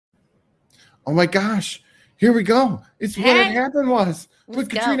Oh my gosh. Here we go. It's What Had Happened Was with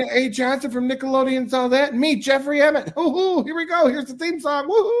Katrina go. A. Johnson from Nickelodeon's All That. And me, Jeffrey Emmett. Woohoo. Here we go. Here's the theme song.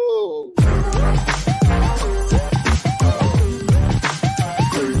 Woohoo.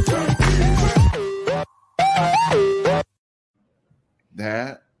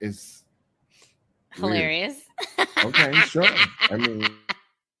 That is hilarious. Okay, sure. I mean,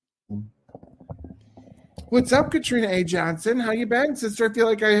 what's up, Katrina A. Johnson? How you been, sister? I feel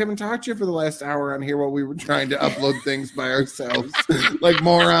like I haven't talked to you for the last hour on here while we were trying to upload things by ourselves like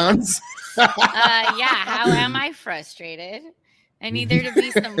morons. Yeah, how am I frustrated? I need there to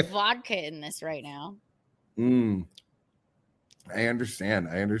be some vodka in this right now. I understand.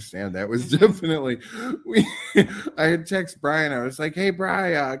 That was definitely I had text Brian. I was like, "Hey,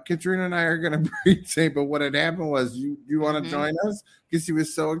 Brian, Katrina and I are going to pre-tape, but what had happened was you want to join us?" Because he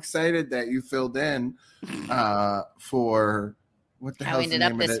was so excited that you filled in for what the hell ended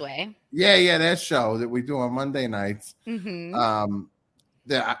up this way. Yeah, that show that we do on Monday nights.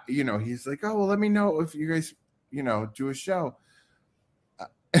 That he's like, "Oh, well, let me know if you guys do a show."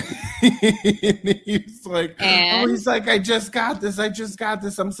 He's like, I just got this. I'm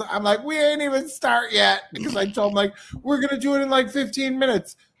like, we ain't even start yet, because I told him, like, we're gonna do it in like 15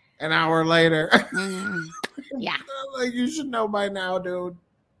 minutes. An hour later. Yeah. Like, you should know by now, dude.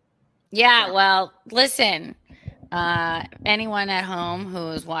 Yeah, well, listen, anyone at home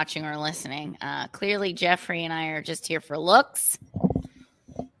who is watching or listening, clearly Jeffrey and I are just here for looks.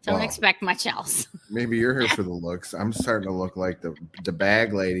 Don't expect much else. Maybe you're here for the looks. I'm starting to look like the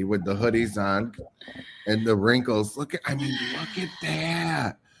bag lady with the hoodies on and the wrinkles. Look at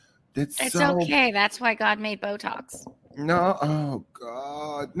that. It's okay. That's why God made Botox. No, oh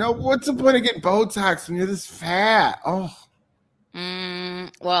God. No, what's the point of getting Botox when you're this fat? Oh.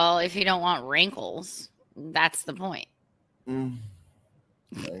 Well, if you don't want wrinkles, that's the point. I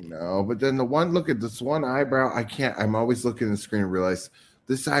know, but then look at this one eyebrow. I'm always looking at the screen and realize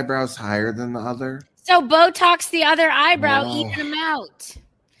this eyebrow's higher than the other. So Botox the other eyebrow, even them out.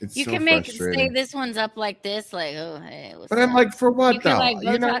 You can say this one's up like this, like, oh, hey. But I'm like, for what, you can, like,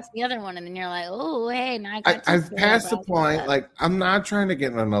 Botox the other one, and then you're like, oh, hey, now I've passed the point. Like, I'm not trying to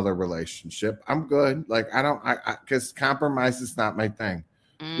get in another relationship. I'm good. Like, because compromise is not my thing.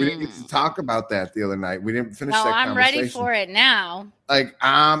 We didn't get to talk about that the other night. We didn't finish that conversation. I'm ready for it now. Like,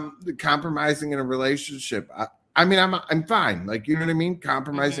 I'm compromising in a relationship. I mean, I'm fine. Like, you know what I mean?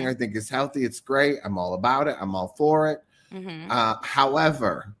 Compromising, I think, is healthy. It's great. I'm all about it. I'm all for it.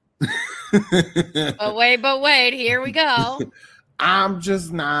 However, but wait, here we go. I'm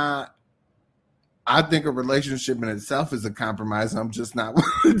just not. I think a relationship in itself is a compromise. I'm just not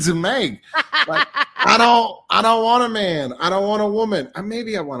willing to make. Like, I don't want a man. I don't want a woman.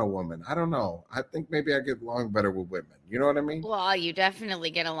 Maybe I want a woman. I don't know. I think maybe I get along better with women. You know what I mean? Well, you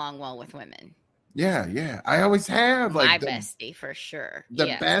definitely get along well with women. Yeah. I always have. Like, my bestie, for sure.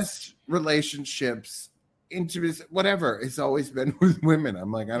 The best relationships, intimacy, whatever, it's always been with women.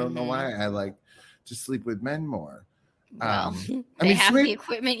 I'm like, I don't know why I like to sleep with men more. Well, they have the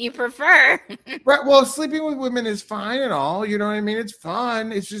equipment you prefer. Right. Well, sleeping with women is fine and all. You know what I mean? It's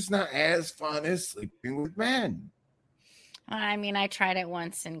fun. It's just not as fun as sleeping with men. I mean, I tried it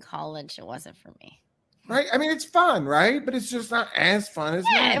once in college. It wasn't for me. Right. I mean, it's fun, right? But it's just not as fun as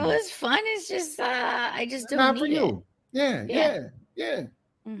men. It was fun. It's just, I just don't not need for you. it.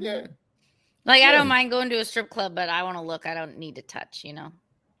 Yeah. Like, I don't mind going to a strip club, but I want to look. I don't need to touch, Yeah,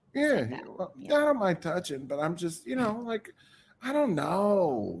 well, I don't mind touching, but I'm just, like, I don't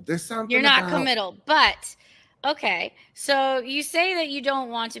know. There's something. You're not committal, but okay. So you say that you don't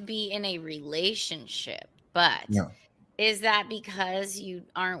want to be in a relationship, but is that because you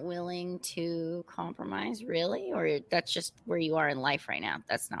aren't willing to compromise, really, or that's just where you are in life right now?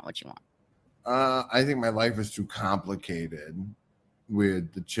 That's not what you want. I think my life is too complicated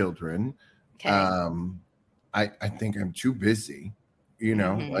with the children. Okay. I think I'm too busy.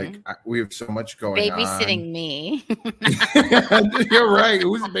 Like, we have so much going on. Babysitting me. You're right.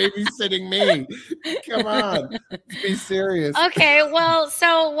 Who's babysitting me? Come on. Be serious. Okay, well,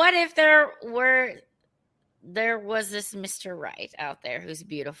 so what if there was this Mr. Right out there who's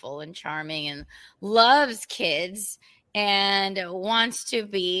beautiful and charming and loves kids and wants to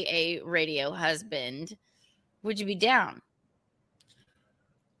be a radio husband? Would you be down?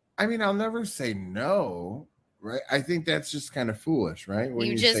 I mean, I'll never say no. Right. I think that's just kind of foolish, right?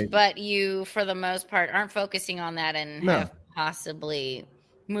 When but you, for the most part, aren't focusing on that and have possibly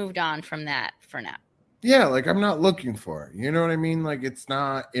moved on from that for now. Yeah, like I'm not looking for it. You know what I mean? Like it's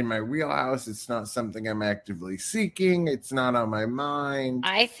not in my wheelhouse. It's not something I'm actively seeking. It's not on my mind.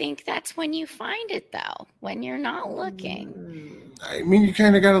 I think that's when you find it, though, when you're not looking. I mean, you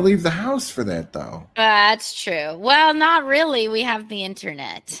kind of got to leave the house for that, though. That's true. Well, not really. We have the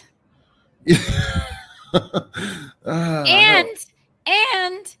internet.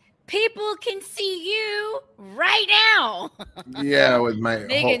 And people can see you right now. Yeah, with my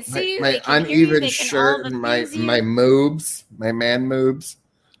they can see you, my they can uneven you, shirt and my moobs, my man moobs.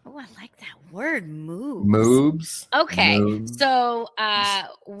 Oh, I like that word, moobs. Moobs. Okay, moobs. So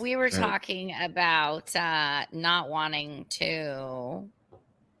we were talking about not wanting to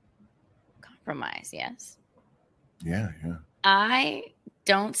compromise. Yes. Yeah. I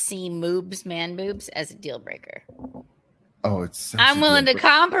don't see moobs, man boobs as a deal breaker. Oh, it's. I'm willing to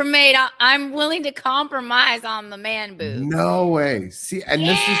compromise. I'm willing to compromise on the man boobs. No way. See, and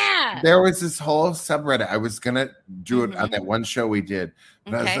there was this whole subreddit. I was gonna do it on that one show we did,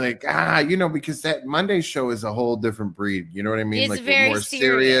 but I was like, because that Monday show is a whole different breed. You know what I mean? It's like very we're more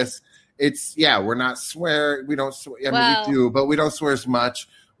serious. It's we're not swear. We don't swear. I mean, we do, but we don't swear as much.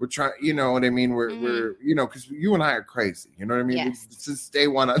 We're trying, you know what I mean? We're because you and I are crazy. You know what I mean? Yes. Since day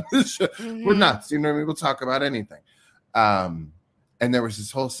one on this show, we're nuts. You know what I mean? We'll talk about anything. And there was this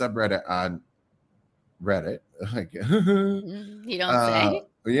whole subreddit on Reddit. You don't say?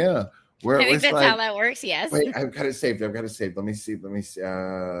 Yeah. Where I think that's how that works. Yes. Wait, I've got it saved. Let me see.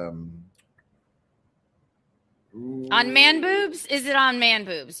 On man boobs? Is it on man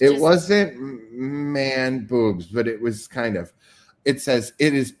boobs? It wasn't man boobs, but it was kind of. It says,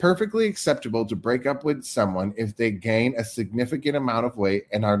 it is perfectly acceptable to break up with someone if they gain a significant amount of weight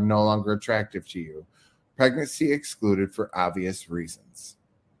and are no longer attractive to you. Pregnancy excluded for obvious reasons.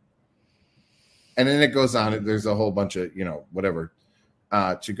 And then it goes on. There's a whole bunch of, whatever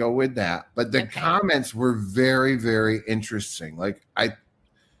to go with that. But the comments were very, very interesting. Like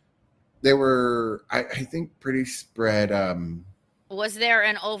they were, I think, pretty spread. Was there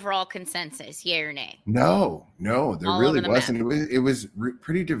an overall consensus, yay or nay? No, there really wasn't. It was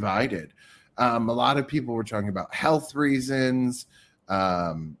pretty divided. A lot of people were talking about health reasons.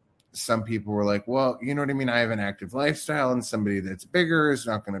 Some people were like, well, you know what I mean? I have an active lifestyle and somebody that's bigger is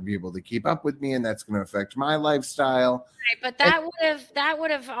not going to be able to keep up with me. And that's going to affect my lifestyle. Right, but that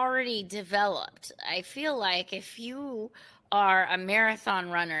would have already developed. I feel like if you are a marathon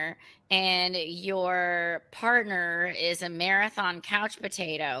runner and your partner is a marathon couch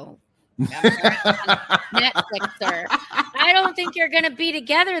potato, Netflixer, I don't think you're going to be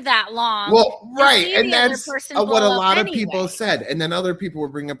together that long. Well, right. And that's what a lot of people said. And then other people were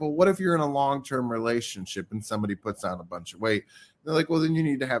bringing up, well, what if you're in a long-term relationship and somebody puts on a bunch of weight? They're like, well, then you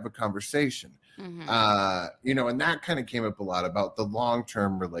need to have a conversation. And that kind of came up a lot about the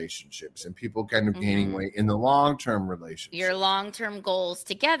long-term relationships and people kind of gaining weight in the long-term relationship. Your long-term goals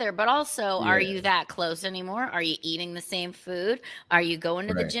together, but also, are you that close anymore? Are you eating the same food? Are you going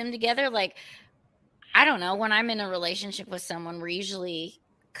to the gym together? Like, I don't know. When I'm in a relationship with someone, we're usually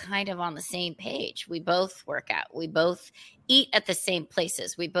kind of on the same page. We both work out. We both eat at the same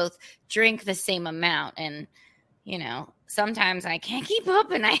places. We both drink the same amount. And, sometimes I can't keep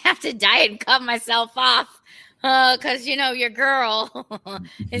up and I have to diet and cut myself off because, your girl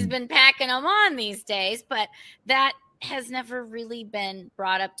has been packing them on these days. But that has never really been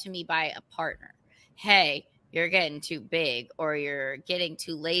brought up to me by a partner. Hey, you're getting too big, or you're getting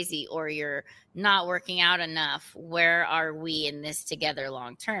too lazy, or you're not working out enough. Where are we in this together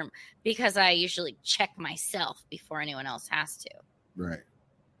long term? Because I usually check myself before anyone else has to. Right.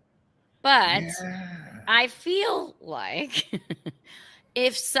 But I feel like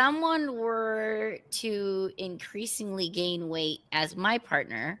if someone were to increasingly gain weight as my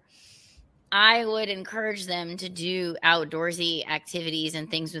partner, I would encourage them to do outdoorsy activities and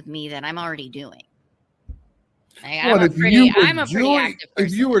things with me that I'm already doing. I'm a pretty active person.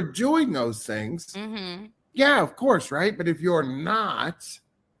 If you were doing those things, yeah, of course, right? But if you're not,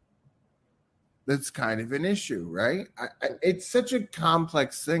 that's kind of an issue, right? It's such a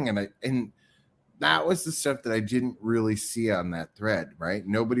complex thing, and that was the stuff that I didn't really see on that thread, right?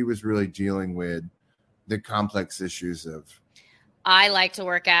 Nobody was really dealing with the complex issues of. I like to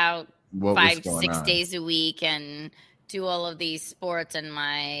work out 5-6 days a week and do all of these sports, and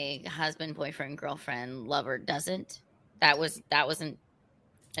my husband, boyfriend, girlfriend, lover doesn't. That wasn't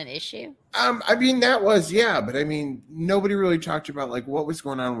an issue. I mean, that was, but I mean, nobody really talked about like what was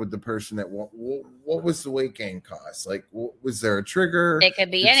going on with the person that what was the weight gain cause? Like, was there a trigger? It could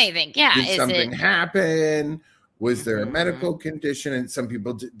be anything. Yeah. Did something happen? Was there a medical condition? And some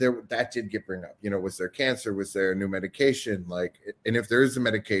people that did get bring up. Was there cancer? Was there a new medication? Like, and if there is a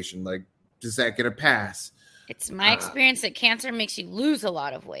medication, like, does that get a pass? It's my experience that cancer makes you lose a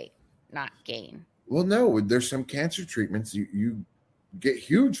lot of weight, not gain. Well, no, there's some cancer treatments you get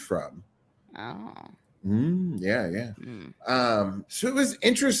huge from. Oh. Yeah. So it was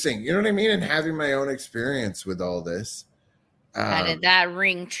interesting, you know what I mean? And having my own experience with all this. How did that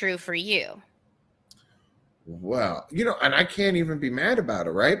ring true for you? Well, and I can't even be mad about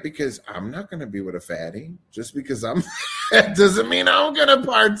it, right? Because I'm not going to be with a fatty. Just because I'm fat doesn't mean I'm going to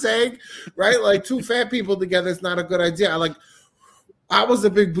partake, right? Like, two fat people together is not a good idea. I was a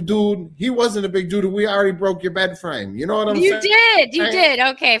big dude. He wasn't a big dude. We already broke your bed frame. You know what I'm saying? You did.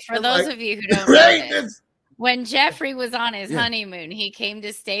 Okay, for those of you who don't know this, when Jeffrey was on his honeymoon, he came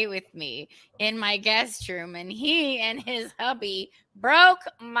to stay with me in my guest room, and he and his hubby broke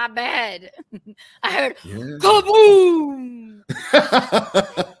my bed. I heard kaboom.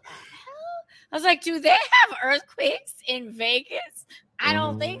 I was like, do they have earthquakes in Vegas? I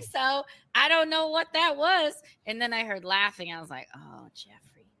don't think so. I don't know what that was. And then I heard laughing. I was like, oh,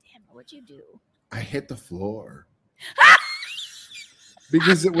 Jeffrey, damn it, what'd you do? I hit the floor.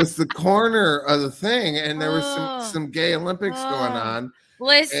 Because it was the corner of the thing, and there was some gay Olympics going on.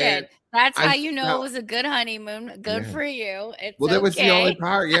 Listen, that's how you know it was a good honeymoon. Good for you. It's that was the only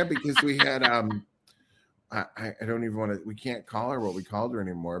part, because we had I don't even want to. We can't call her what we called her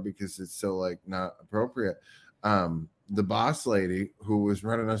anymore because it's so not appropriate. The boss lady who was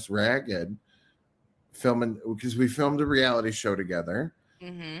running us ragged, filming, because we filmed a reality show together,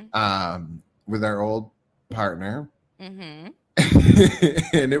 with our old partner.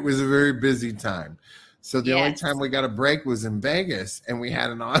 And it was a very busy time. So the only time we got a break was in Vegas, and we had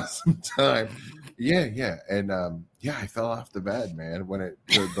an awesome time. Yeah. And I fell off the bed, man, when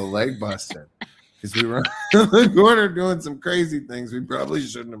the leg busted. Because we were in the corner doing some crazy things we probably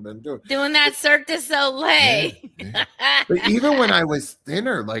shouldn't have been doing. Doing that Cirque du Soleil. Yeah. But even when I was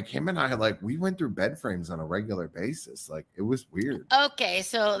thinner, him and I, we went through bed frames on a regular basis. It was weird. Okay,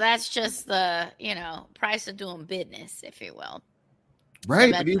 so that's just the, price of doing business, if you will.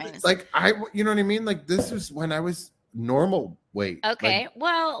 Right. But even, you know what I mean? This was when I was normal weight. Okay.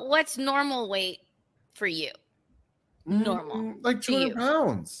 Well, what's normal weight for you? Normal. 200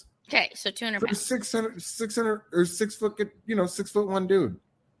 pounds. Okay, so 200 pounds. 600 or 6 foot, 6'1" dude.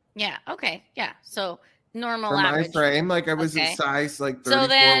 Yeah. Okay. Yeah. So normal for average. my frame, I was a size 34 So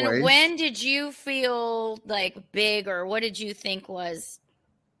then, waist. when did you feel big, or what did you think was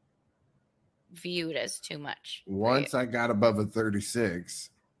viewed as too much? Once I got above a 36.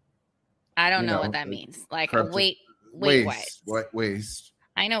 I don't know what that means. A weight wise. What waist?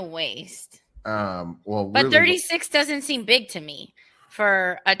 I know waist. Well, but really, 36 doesn't seem big to me.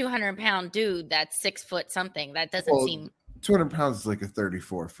 For a 200-pound dude that's 6 foot something, that doesn't seem. 200 pounds is like a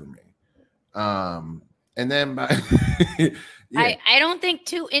 34 for me. And then by I don't think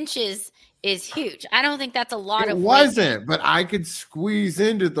 2 inches is huge. I don't think that's a lot of weight. It wasn't, but I could squeeze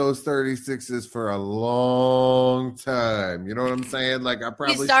into those 36s for a long time. You know what I'm saying? I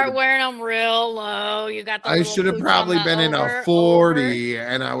probably you start wearing them real low. You got the I should have probably been in a 40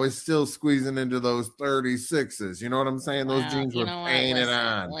 and I was still squeezing into those 36s. You know what I'm saying? Those jeans were painted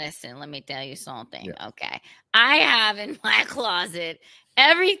on. Listen, let me tell you something. Yeah. Okay. I have in my closet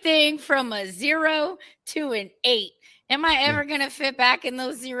everything from a 0 to an 8. Am I ever going to fit back in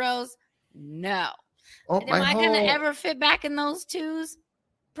those zeros? No. Am I going to ever fit back in those 2s?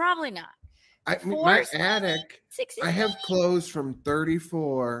 Probably not. My attic, I have clothes from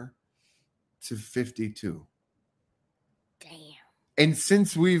 34 to 52. Damn. And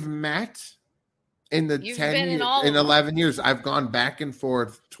since we've met in the 11 years, I've gone back and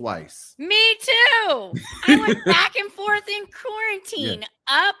forth twice. Me too. I went back and forth in quarantine.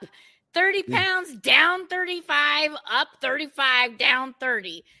 Up 30 pounds, down 35, up 35, down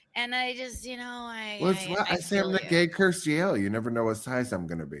 30. And I just, I say I'm the gay Kirstie Alley. You never know what size I'm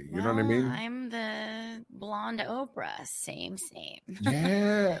going to be. You know what I mean? I'm the blonde Oprah. Same.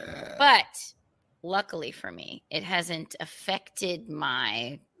 Yeah. But luckily for me, it hasn't affected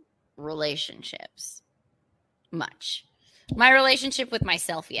my relationships much. My relationship with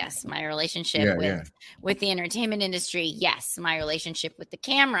myself, yes. My relationship with the entertainment industry, yes. My relationship with the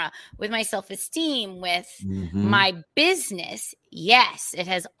camera, with my self-esteem, with my business, yes. It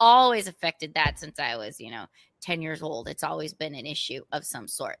has always affected that since I was, 10 years old. It's always been an issue of some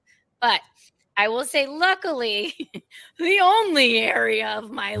sort. But I will say, luckily, the only area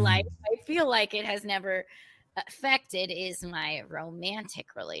of my life I feel like it has never affected is my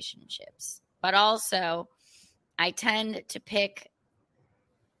romantic relationships. But also, I tend to pick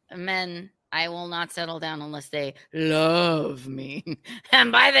men I will not settle down unless they love me.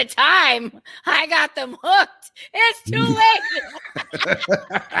 And by the time I got them hooked, it's too late.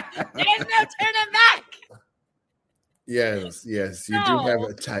 There's no turning back. Yes, you do have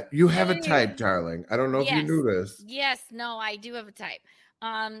a type. You have a type, darling. I don't know if you knew this. Yes, no, I do have a type.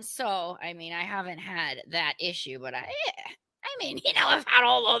 So I mean, I haven't had that issue, but I mean, I've had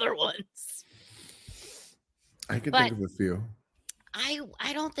all other ones. I can think of a few.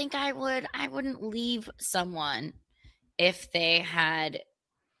 I don't think I wouldn't leave someone if they had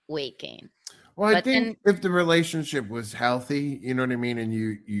weight gain. Well, I think if the relationship was healthy, you know what I mean, and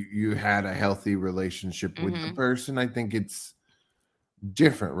you had a healthy relationship with the person, I think it's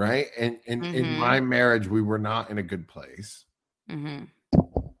different, right? And in my marriage, we were not in a good place.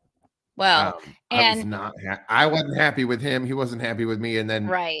 Well, I was not. I wasn't happy with him. He wasn't happy with me. And then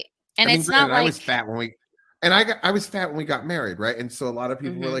right. And it's not like I was fat when we. And I was fat when we got married, right? And so a lot of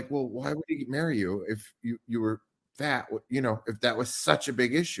people were like, "Well, why would he marry you if you were fat? You know, if that was such a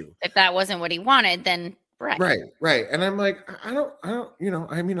big issue, if that wasn't what he wanted, then right." And I'm like, I don't, you know,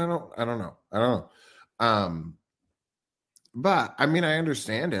 I mean, I don't know. But I mean, I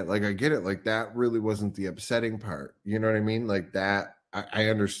understand it. Like, I get it. Like, that really wasn't the upsetting part. You know what I mean? Like that, I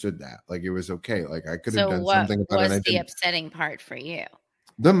understood that. Like, it was okay. Like, I could have done something about it. What was the upsetting part for you?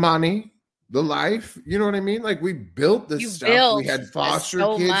 The money. The life, you know what I mean? Like, we built this stuff. We had foster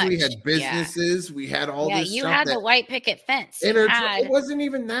kids. We had businesses. Yeah. We had all this stuff. You had the white picket fence. It wasn't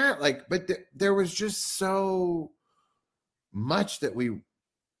even that. Like, but there was just so much that we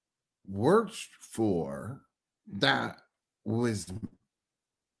worked for that was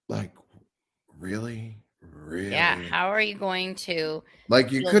like really. Yeah. How are you going to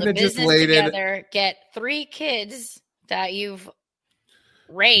like you couldn't have just laid together, get 3 kids that you've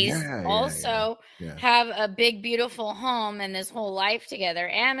raised, have a big beautiful home and this whole life together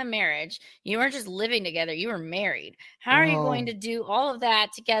and a marriage? You weren't just living together, you were married. How are you going to do all of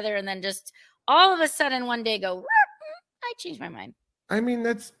that together and then just all of a sudden one day go, I changed my mind? I mean,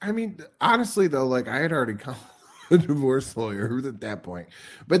 honestly though, like, I had already called a divorce lawyer at that point,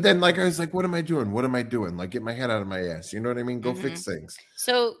 but then like I was like, what am I doing? Like, get my head out of my ass, you know what I mean? Go fix things.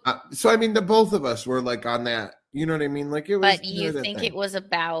 So I mean, the both of us were like on that. You know what I mean? Like, it was. But you think it was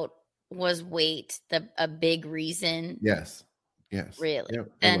was weight a big reason? Yes. Really?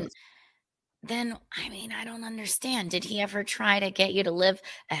 Yeah, then I mean, I don't understand. Did he ever try to get you to live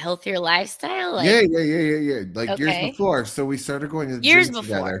a healthier lifestyle? Like, yeah. Like years before. So we started going to the gym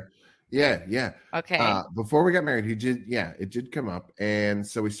together. Yeah. Okay. Before we got married, it did come up, and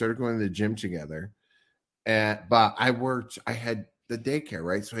so we started going to the gym together. But I had the daycare,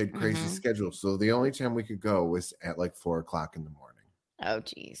 right? So I had crazy schedule. So the only time we could go was at like 4:00 in the morning. Oh,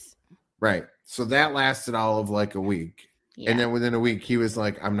 geez. Right. So that lasted all of like a week. Yeah. And then within a week, he was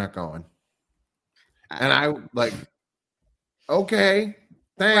like, I'm not going. And I like, okay,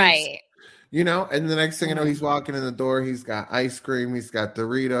 thanks. Right. You know, and the next thing you know, he's walking in the door. He's got ice cream. He's got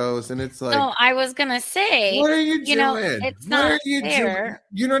Doritos. And it's like, no, I was going to say, what are you doing? Know, it's not fair.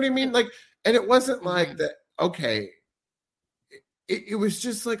 You know what I mean? Like, and it wasn't like that. Okay. It was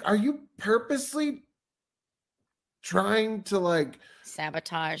just like, are you purposely trying to like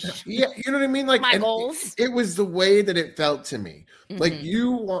sabotage? Yeah, you know what I mean? Like, my goals. It was the way that it felt to me. Like, you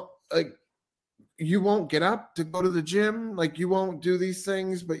won't get up to go to the gym. Like, you won't do these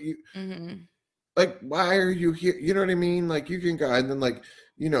things, but you like, why are you here? You know what I mean? Like, you can go. And then, like,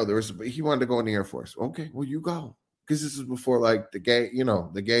 you know, he wanted to go in the Air Force. Okay, well, you go. Because this is before like the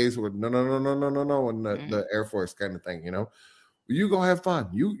gays were no, and the Air Force kind of thing, you know. You go have fun.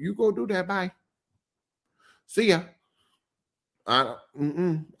 You go do that. Bye. See ya.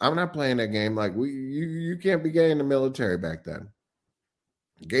 I'm not playing that game. Like, you can't be gay in the military back then.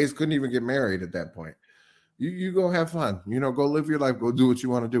 Gays couldn't even get married at that point. You go have fun. You know, go live your life. Go do what you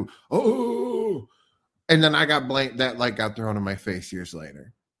want to do. Oh, and then I got blamed. That like got thrown in my face years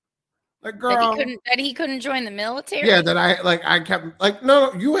later. Like, girl, that he couldn't join the military. Yeah, that I kept like,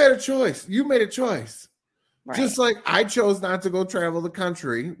 no, you had a choice. You made a choice. Right. Just like I chose not to go travel the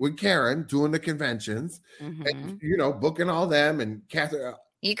country with Karen doing the conventions and, you know, booking all them and Catherine.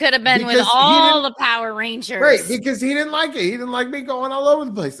 You could have been with all the Power Rangers. Right, because he didn't like it. He didn't like me going all over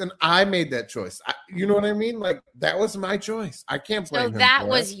the place. And I made that choice. You know what I mean? Like, that was my choice. I can't blame him. So that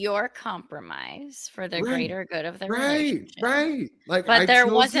was your compromise for the greater good of the relationship. Right. Like, but there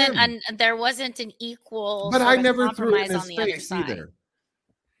wasn't an equal. But I never threw it in his face either.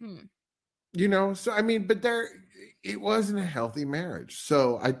 You know, so I mean, but it wasn't a healthy marriage.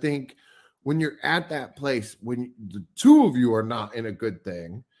 So I think when you're at that place, when the two of you are not in a good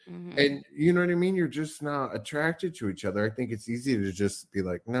thing, and you know what I mean, you're just not attracted to each other. I think it's easy to just be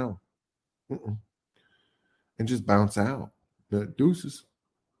like, no, And just bounce out. The deuces.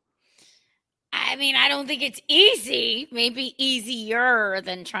 I mean, I don't think it's easy. Maybe easier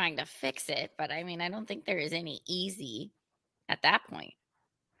than trying to fix it. But I mean, I don't think there is any easy at that point.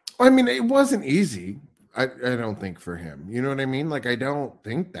 I mean, it wasn't easy. I don't think for him. You know what I mean? Like, I don't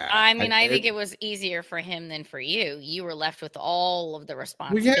think that. I mean, I think it was easier for him than for you. You were left with all of the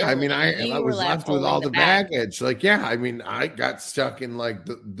responsibility. Well, yeah, I mean, I was left with all the baggage. Like, yeah, I mean, I got stuck in like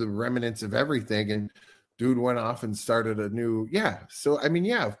the remnants of everything, and dude went off and started a new, So, I mean,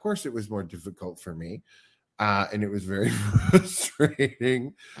 yeah, of course it was more difficult for me. And it was very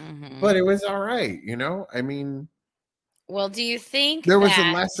frustrating, but it was all right. You know, I mean, well, do you think there was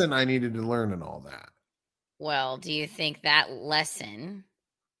a lesson I needed to learn and all that? Well, do you think that lesson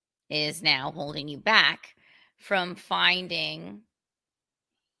is now holding you back from finding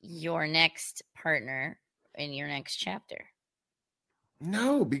your next partner in your next chapter?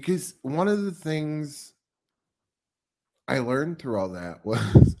 No, because one of the things I learned through all that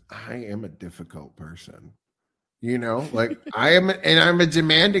was I am a difficult person. You know, like I'm a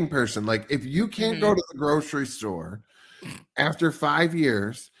demanding person. Like, if you can't go to the grocery store after 5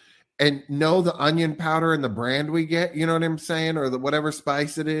 years and know the onion powder and the brand we get, you know what I'm saying? Or the whatever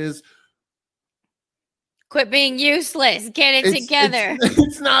spice it is. Quit being useless. Get it together.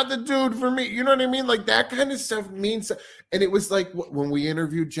 It's not the dude for me. You know what I mean? Like, that kind of stuff means. And it was like when we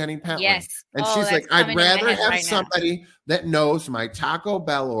interviewed Jenny Pentland. Yes. And she's like, I'd rather have somebody that knows my Taco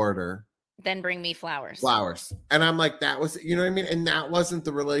Bell order than bring me flowers. And I'm like, that was, you know what I mean? And that wasn't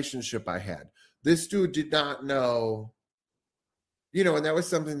the relationship I had. This dude did not know. You know, and that was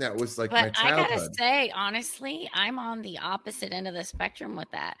something that was like my childhood. I gotta say, honestly, I'm on the opposite end of the spectrum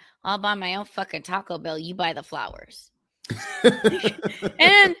with that. I'll buy my own fucking Taco Bell. You buy the flowers.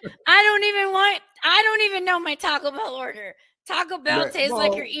 And I don't even know my Taco Bell order. Taco Bell tastes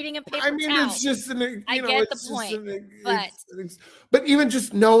like you're eating a paper towel. It's just I get the point. But even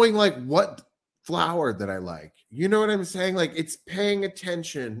just knowing like what flower that I like, you know what I'm saying? Like, it's paying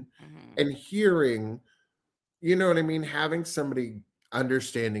attention and hearing. You know what I mean? Having somebody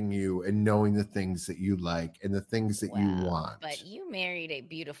understanding you and knowing the things that you like and the things that you want. But you married a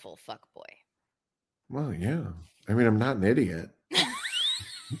beautiful fuckboy. Well, yeah. I mean, I'm not an idiot.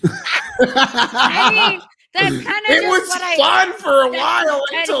 I mean, that's kind of it was fun for a while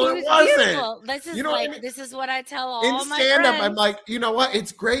until it wasn't. Beautiful. This is this is what I tell all my friends. In stand-up, I'm like, you know what?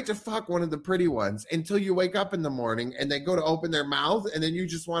 It's great to fuck one of the pretty ones until you wake up in the morning and they go to open their mouth and then you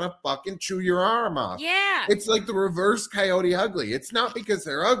just want to fucking chew your arm off. Yeah. It's like the reverse Coyote Ugly. It's not because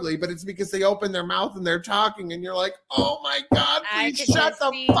they're ugly, but it's because they open their mouth and they're talking and you're like, oh my God, please shut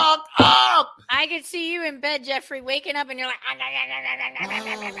the fuck up. I could see you in bed, Jeffrey, waking up and you're like,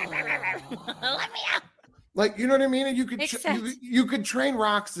 let me out. Like, you know what I mean? And you could train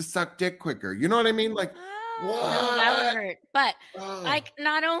rocks to suck dick quicker. You know what I mean? Like, no, that would hurt. But like,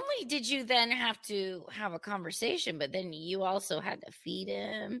 not only did you then have to have a conversation, but then you also had to feed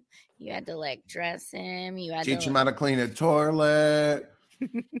him. You had to like dress him. You had teach him how to clean a toilet.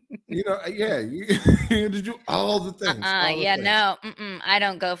 You know, you had to do all the things. I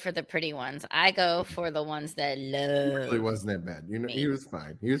don't go for the pretty ones. I go for the ones that love. It really wasn't that bad. You know, he was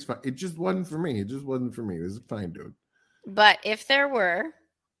fine. It just wasn't for me. It was a fine dude. But if there were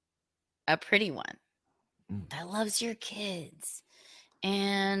a pretty one that loves your kids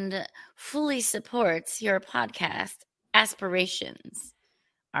and fully supports your podcast aspirations,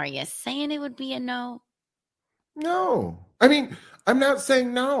 are you saying it would be a no? No. I mean, I'm not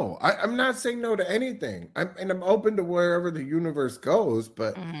saying no. I'm not saying no to anything. I'm open to wherever the universe goes,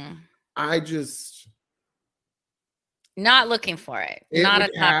 but I just not looking for it. Not a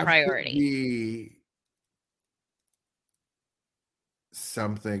top priority. Be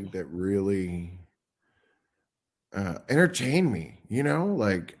something that really entertain me, you know,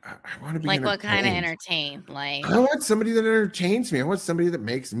 like I want to be like what kind of entertain? Like, I want somebody that entertains me. I want somebody that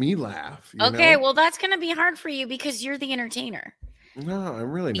makes me laugh. Okay, well, that's gonna be hard for you because you're the entertainer. No,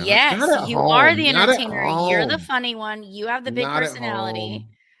 I'm really not. Yes, you are the entertainer. You're the funny one. You have the big personality.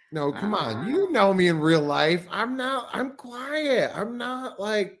 No, come on. You know me in real life. I'm quiet. I'm not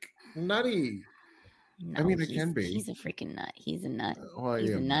like nutty. No, I mean, it can be. He's a freaking nut. He's a nut. Well, he's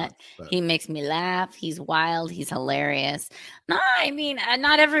a nut. He makes me laugh. He's wild. He's hilarious. No, I mean,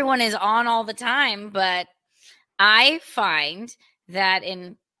 not everyone is on all the time, but I find that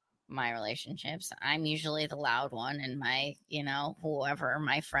in my relationships, I'm usually the loud one, and my, whoever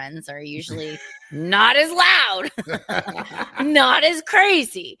my friends are usually not as loud, not as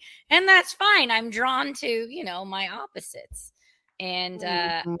crazy. And that's fine. I'm drawn to, my opposites. And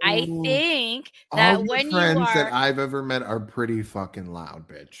I think that all when friends you are that I've ever met are pretty fucking loud,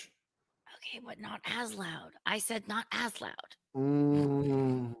 bitch. Okay, Okay, but not as loud. I said not as loud.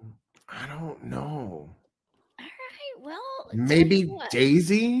 I don't know. All right. Well, maybe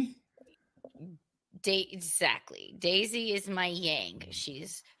Daisy. Exactly. Daisy is my yang.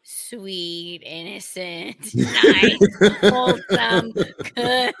 She's sweet, innocent, nice, wholesome,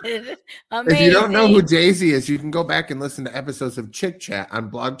 good, amazing. If you don't know who Daisy is, you can go back and listen to episodes of Chick Chat on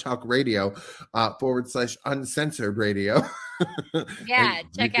Blog Talk Radio /uncensored radio. Yeah,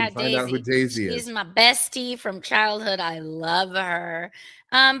 check out Daisy. Out who Daisy She's my bestie from childhood. I love her.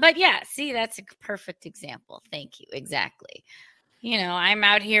 But yeah, see, that's a perfect example. Thank you. Exactly. You know, I'm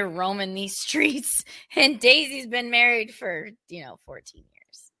out here roaming these streets, and Daisy's been married for, 14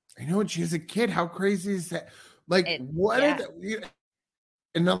 years. I know, she has a kid. How crazy is that? Like, in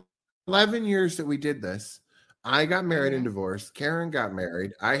the 11 years that we did this, I got married and divorced. Karen got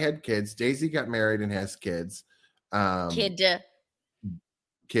married. I had kids. Daisy got married and has kids. Kid.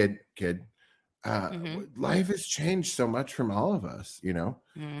 Life has changed so much from all of us,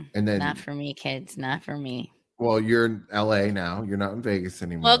 and then not for me, kids, not for me. Well, you're in LA now. You're not in Vegas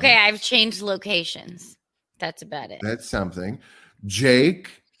anymore. Well, okay, I've changed locations. That's about it. That's something.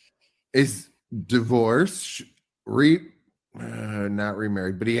 Jake is divorced, not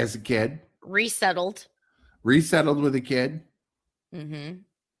remarried, but he has a kid. Resettled with a kid.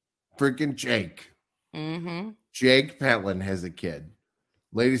 Freaking Jake. Jake Petlin has a kid.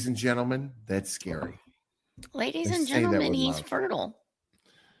 Ladies and gentlemen, that's scary. Ladies and gentlemen, he's fertile.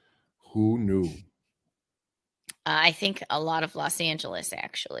 Who knew? I think a lot of Los Angeles,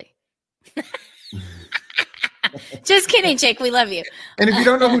 actually. Just kidding, Jake. We love you. And if you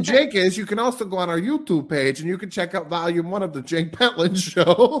don't know who Jake is, you can also go on our YouTube page and you can check out volume 1 of the Jake Petlin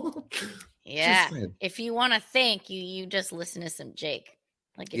Show. Yeah. If you want to think, you just listen to some Jake.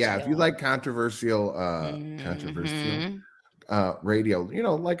 If you like controversial radio,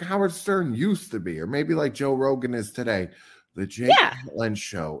 like Howard Stern used to be, or maybe like Joe Rogan is today, the Jake Petlin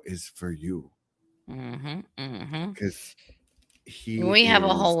Show is for you. Because we have a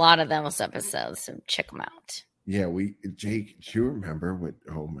whole lot of those episodes, so check them out. Yeah, Jake, do you remember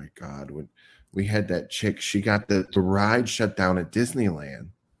oh my God, when we had that chick, she got the ride shut down at Disneyland.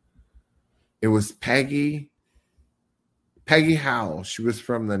 It was Peggy Howell. She was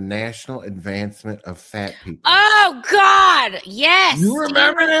from the National Advancement of Fat People. Oh God, yes. You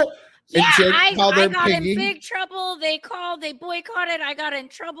remember that? Yeah, I got Piggy in big trouble. They boycotted. I got in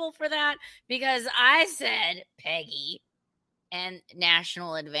trouble for that because I said Peggy and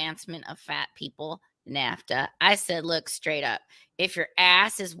National Advancement of Fat People, NAFTA. I said, look, straight up, if your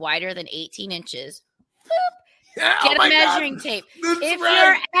ass is wider than 18 inches, get a measuring tape. If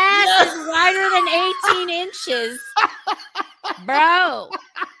your ass is wider than 18 inches, bro,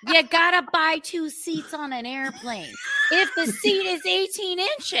 you gotta buy 2 seats on an airplane. If the seat is 18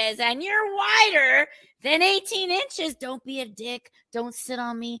 inches and you're wider than 18 inches, don't be a dick. Don't sit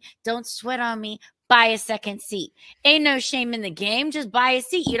on me. Don't sweat on me. Buy a second seat. Ain't no shame in the game. Just buy a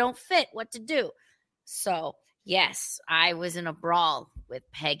seat. You don't fit. What to do? So, yes, I was in a brawl with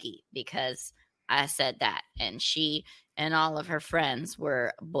Peggy because I said that. And she and all of her friends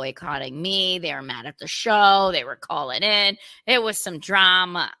were boycotting me. They were mad at the show. They were calling in. It was some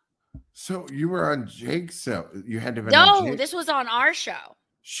drama. So you were on Jake's show. You had to be on Jake? This was on our show.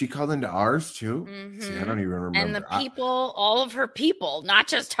 She called into ours too? See, I don't even remember. And the people, all of her people, not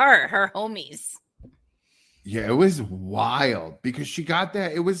just her homies. Yeah, it was wild because she got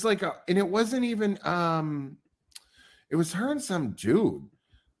that. It was like and it wasn't even it was her and some dude.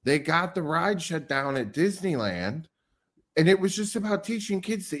 They got the ride shut down at Disneyland, and it was just about teaching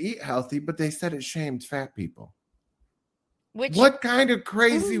kids to eat healthy, but they said it shamed fat people. What kind of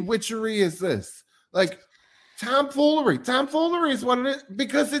crazy witchery is this? Like tomfoolery. Tomfoolery is what it is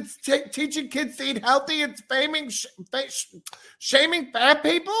because it's teaching kids to eat healthy. It's shaming fat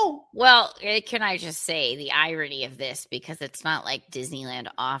people. Well, can I just say the irony of this, because it's not like Disneyland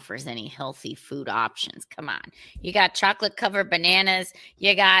offers any healthy food options. Come on. You got chocolate covered bananas.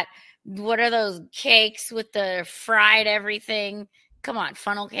 You got, what are those cakes with the fried everything? Come on,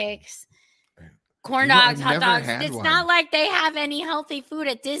 funnel cakes. Corn dogs, hot dogs. It's not like they have any healthy food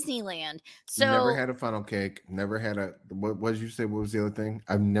at Disneyland. So never had a funnel cake. Never had a. What did you say? What was the other thing?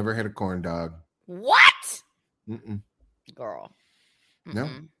 I've never had a corn dog. What? Girl. No,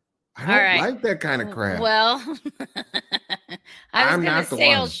 I don't like that kind of crap. Well, I was gonna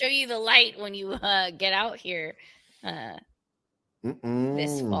say I'll show you the light when you get out here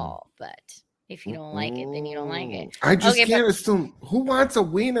this fall, but if you don't like it, then you don't like it. I just can't assume who wants a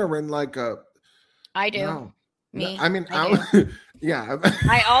wiener in like a. I do. No. Me. I mean, yeah.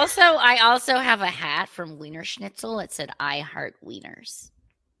 I also have a hat from Wiener Schnitzel. It said "I heart wieners."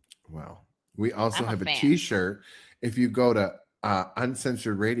 Wow. We also have a t-shirt. If you go to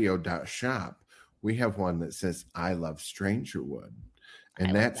uncensoredradio.shop, we have one that says I love Strangerwood.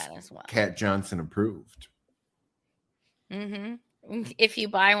 And that's that as well. Kat Johnson approved. Mm-hmm. If you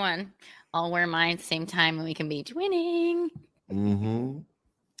buy one, I'll wear mine at the same time and we can be twinning. Mm-hmm.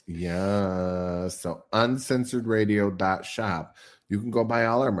 Yeah. So uncensoredradio.shop. You can go buy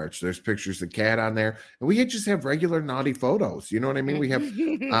all our merch. There's pictures of Kat on there. And we just have regular naughty photos. You know what I mean? We have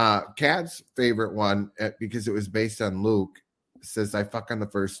Kat's favorite one because it was based on Luke. It says I fuck on the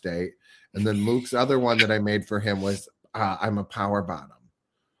first date. And then Luke's other one that I made for him was I'm a power bottom.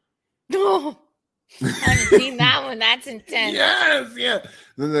 Oh, I haven't seen that one. That's intense. Yes, yeah.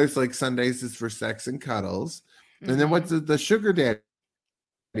 Then there's like Sundays is for sex and cuddles. And then what's the sugar daddy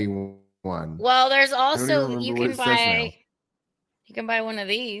one? Well, there's also you can buy one of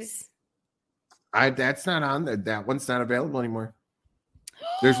these. That's not on there. That one's not available anymore.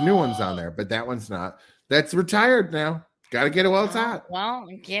 There's new ones on there, but that one's not. That's retired now. Got to get it while it's hot. Well,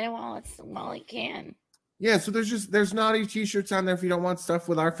 get it while you can. Yeah, so there's naughty t-shirts on there if you don't want stuff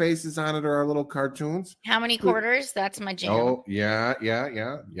with our faces on it or our little cartoons. How many quarters? That's my jam. Oh, yeah.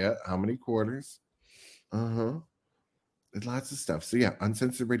 How many quarters? There's lots of stuff. So yeah,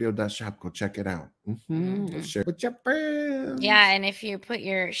 uncensoredradio.shop. Go check it out. Share with your friends. Yeah, and if you put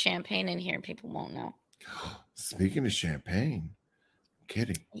your champagne in here, people won't know. Speaking of champagne,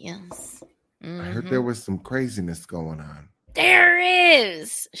 Kitty. Yes. I heard there was some craziness going on. There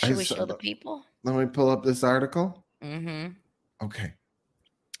is. Should we show the people? Let me pull up this article. Okay.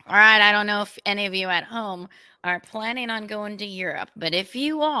 All right. I don't know if any of you at home are planning on going to Europe, but if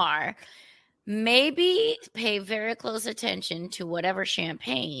you are, maybe pay very close attention to whatever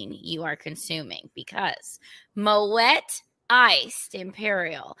champagne you are consuming, because Moet Iced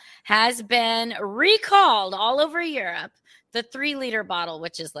Imperial has been recalled all over Europe. The 3-liter bottle,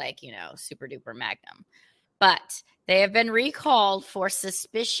 which is like, super duper magnum. But they have been recalled for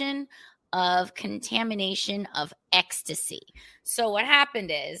suspicion of contamination of ecstasy. So what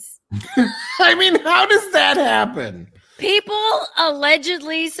happened is... I mean, how does that happen? People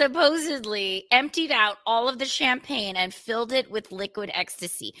allegedly, supposedly emptied out all of the champagne and filled it with liquid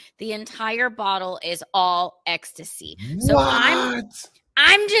ecstasy. The entire bottle is all ecstasy. So I'm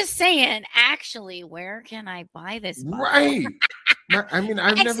just saying, actually, where can I buy this bottle? Right. I mean,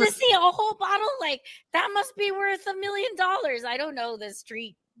 I've ecstasy, a whole bottle, like that must be worth $1 million. I don't know the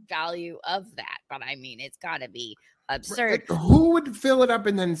street value of that, but I mean, it's got to be absurd. Who would fill it up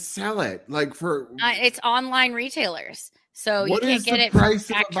and then sell it? Like for it's online retailers, so you can't get it from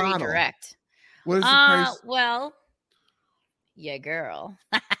factory direct. What is the price? Well, yeah, girl.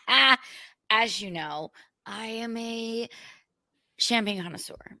 As you know, I am a champagne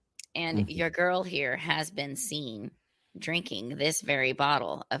connoisseur, and your girl here has been seen drinking this very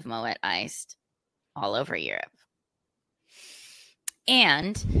bottle of Moet Iced all over Europe.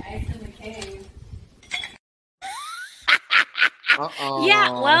 And Ice in the cave.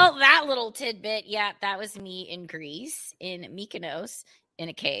 Yeah, well, that little tidbit, that was me in Greece, in Mykonos, in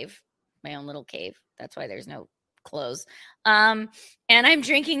a cave, my own little cave. That's why there's no clothes. And I'm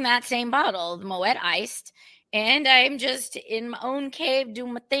drinking that same bottle, the Moet Iced, and I'm just in my own cave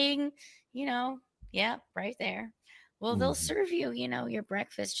doing my thing, right there. Well, they'll serve you, your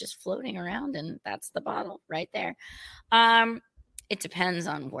breakfast just floating around, and that's the bottle right there. It depends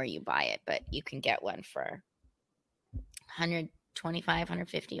on where you buy it, but you can get one for $125,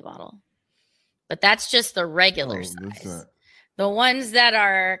 $150 a bottle. But that's just the regular size. The ones that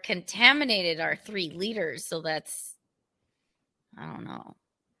are contaminated are 3 liters, so that's, I don't know,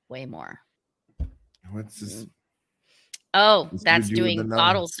 way more. What's this? Oh, that's doing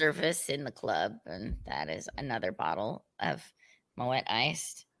bottle service in the club, and that is another bottle of Moet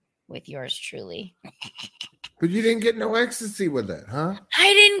Iced with yours truly. But you didn't get no ecstasy with it, huh?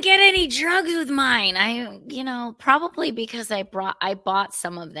 I didn't get any drugs with mine. Probably because I bought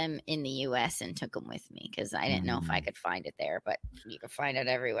some of them in the U.S. and took them with me because I didn't know if I could find it there, but you can find it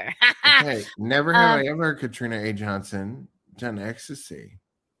everywhere. Okay, never have I ever, Katrina A. Johnson, done ecstasy.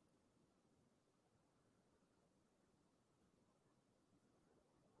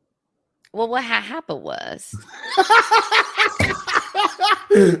 Well, what happened was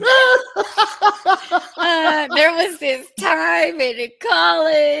there was this time in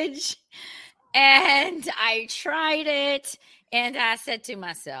college, and I tried it, and I said to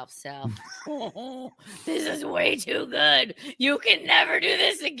myself, this is way too good. You can never do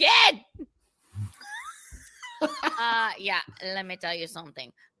this again. Let me tell you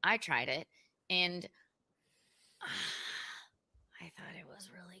something. I tried it, and I thought it was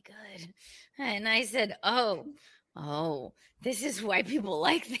really good. And I said, oh, Oh, this is why people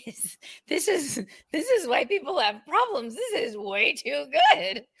like this. This is why people have problems. This is way too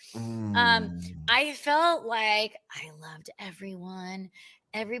good. I felt like I loved everyone.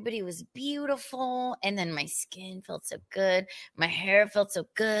 Everybody was beautiful. And then my skin felt so good. My hair felt so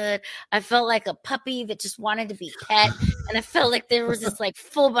good. I felt like a puppy that just wanted to be pet. And I felt like there was this like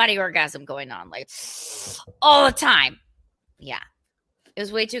full body orgasm going on, like all the time. Yeah. It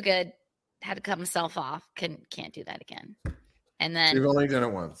was way too good. Had to cut myself off. Can't do that again. And then you've only done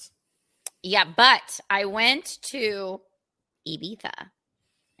it once. Yeah, but I went to Ibiza.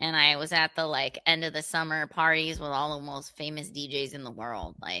 And I was at the like end of the summer parties with all the most famous DJs in the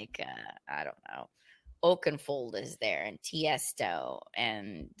world. Like, I don't know, Oakenfold is there and Tiesto.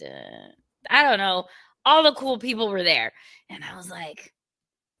 And I don't know, all the cool people were there. And I was like,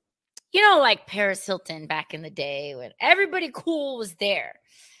 you know, like Paris Hilton back in the day when everybody cool was there.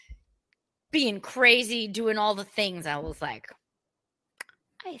 Being crazy, doing all the things. I was like,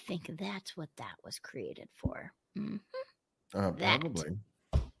 I think that's what that was created for. Mm-hmm. Probably.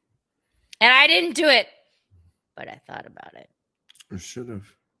 And I didn't do it, but I thought about it. You should have.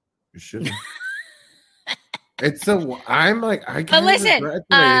 You should have. It's so. I'm like, I can't. But listen, regret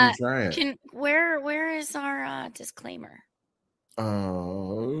that I didn't try it. Where is our disclaimer?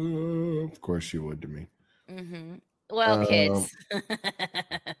 Of course you would to me. Mm-hmm. Well, kids.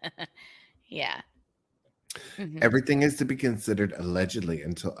 Yeah. Mm-hmm. Everything is to be considered allegedly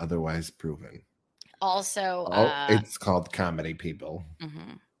until otherwise proven. Also, it's called comedy, people.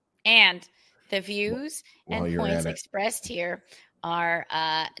 Mm-hmm. And the views and points expressed here are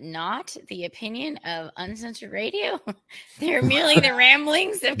not the opinion of Uncensored Radio. They're merely the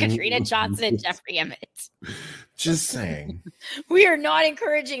ramblings of Katrina Johnson and Jeffrey Emmett. Just saying. We are not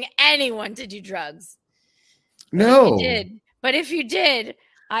encouraging anyone to do drugs. No. But if you did,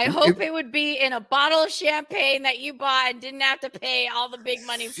 I hope it would be in a bottle of champagne that you bought and didn't have to pay all the big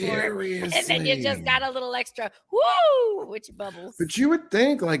money for. And then you just got a little extra, woo, which bubbles. But you would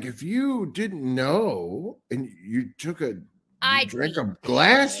think, like, if you didn't know and you took you drank a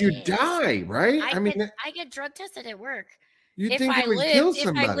glass, you'd die, right? I get drug tested at work. You'd think it would kill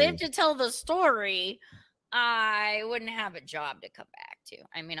somebody. If I lived to tell the story, I wouldn't have a job to come back to.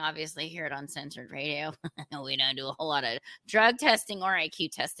 I mean, obviously here at Uncensored Radio, we don't do a whole lot of drug testing or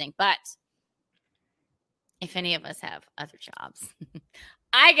IQ testing, but if any of us have other jobs,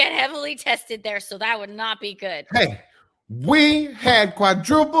 I get heavily tested there, so that would not be good. Hey, we had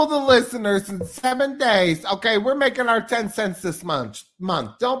quadruple the listeners in 7 days. Okay, we're making our 10 cents this month.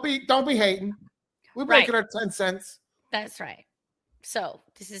 Don't be hating. We're making our 10 cents. That's right. So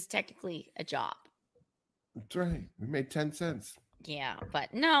this is technically a job. That's right. We made 10 cents. Yeah,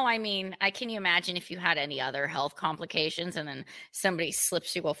 but no, I mean, can you imagine if you had any other health complications and then somebody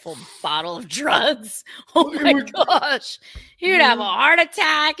slips you a full bottle of drugs? Oh my gosh. You'd have a heart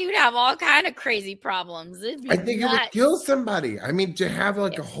attack. You'd have all kind of crazy problems. I think it would kill somebody. I mean, to have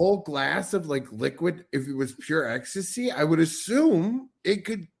like a whole glass of like liquid, if it was pure ecstasy, I would assume it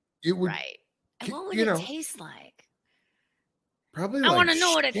would. Right. And what would it taste like? Probably I want to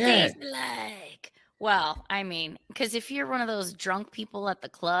know what it tastes like. Well, I mean, because if you're one of those drunk people at the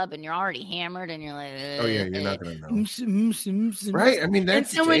club and you're already hammered and you're like, oh yeah, you're not gonna know, right? I mean, that's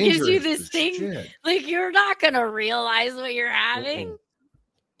and someone gives you this thing, like you're not gonna realize what you're having.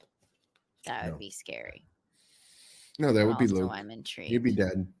 That would be scary. No, that would be Luke. I'm intrigued. You'd be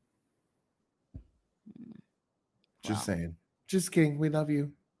dead. Just saying. Just kidding. We love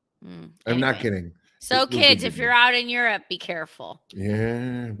you. I'm not kidding. So kids, if you're out in Europe, be careful.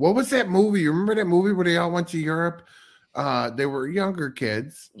 Yeah. What was that movie? You remember that movie where they all went to Europe? They were younger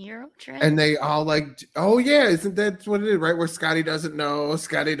kids. Euro trip? And they all like, oh yeah, isn't that what it is, right? Where Scotty doesn't know.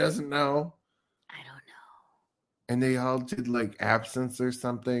 Scotty doesn't know. I don't know. And they all did like absinthe or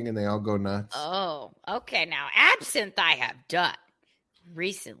something and they all go nuts. Oh, okay. Now absinthe I have done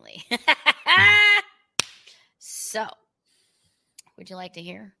recently. So, would you like to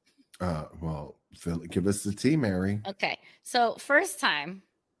hear? Well, give us the tea, Mary. Okay. So first time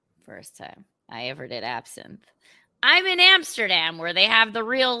I ever did absinthe. I'm in Amsterdam where they have the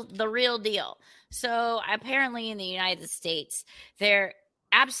real deal. So apparently in the United States, their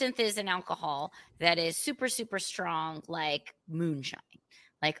absinthe is an alcohol that is super, super strong, like moonshine,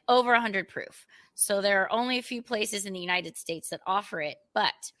 like over 100 proof. So there are only a few places in the United States that offer it,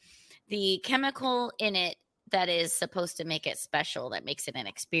 but the chemical in it that is supposed to make it special, that makes it an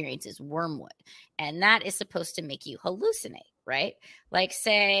experience, is wormwood. And that is supposed to make you hallucinate, right? Like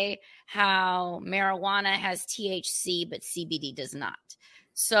say how marijuana has THC, but CBD does not.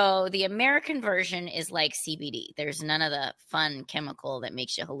 So the American version is like CBD. There's none of the fun chemical that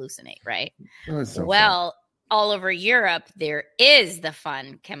makes you hallucinate, right? Oh, so well, all over Europe, there is the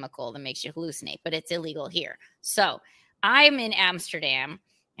fun chemical that makes you hallucinate, but it's illegal here. So I'm in Amsterdam,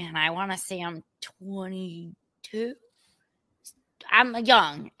 and I want to say I'm 22. I'm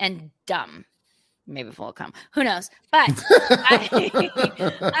young and dumb. Maybe full of cum. Who knows? But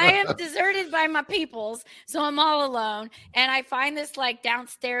I am deserted by my peoples, so I'm all alone. And I find this like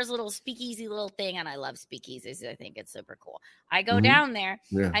downstairs little speakeasy little thing, and I love speakeasies. I think it's super cool. I go down there.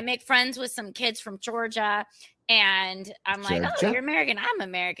 Yeah. I make friends with some kids from Georgia, and I'm like, oh, you're American. I'm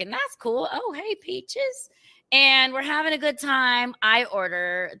American. That's cool. Oh, hey, peaches. And we're having a good time. I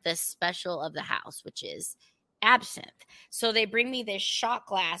order the special of the house, which is absinthe. So they bring me this shot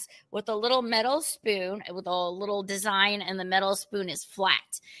glass with a little metal spoon with a little design, and the metal spoon is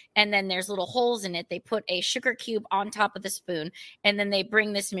flat. And then there's little holes in it. They put a sugar cube on top of the spoon, and then they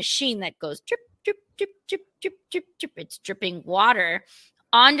bring this machine that goes drip, drip, drip, drip, drip, drip, drip. It's dripping water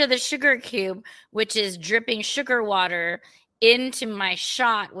onto the sugar cube, which is dripping sugar water into my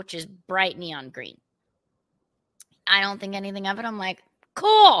shot, which is bright neon green. I don't think anything of it. I'm like,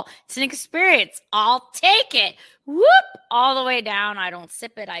 cool. It's an experience. I'll take it. Whoop. All the way down. I don't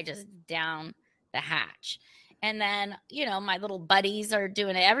sip it. I just down the hatch. And then, you know, my little buddies are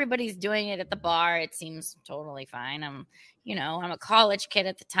doing it. Everybody's doing it at the bar. It seems totally fine. I'm a college kid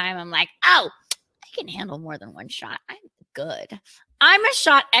at the time. I'm like, oh, I can handle more than one shot. I'm good. I'm a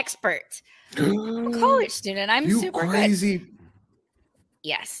shot expert. I'm a college student. I'm super crazy. Good.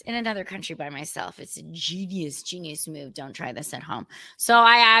 Yes, in another country by myself. It's a genius move. Don't try this at home. So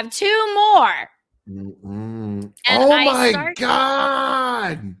I have 2 more. Oh my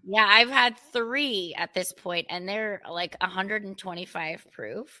God. Yeah, I've had 3 at this point, and they're like 125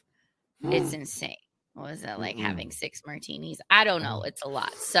 proof. It's insane. What is that like having 6 martinis? I don't know. It's a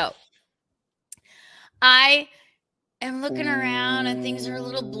lot. So I am looking around, and things are a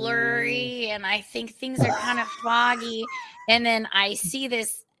little blurry, and I think things are kind of foggy. And then I see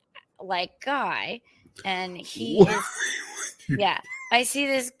this like guy, and he is, I see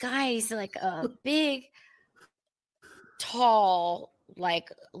this guy. He's like a big, tall, like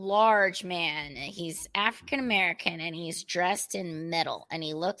large man. He's African-American, and he's dressed in metal, and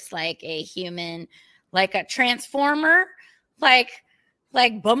he looks like a human, like a transformer, like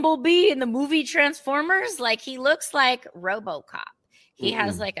Bumblebee in the movie Transformers. Like he looks like RoboCop. He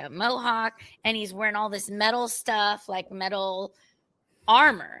has like a mohawk, and he's wearing all this metal stuff, like metal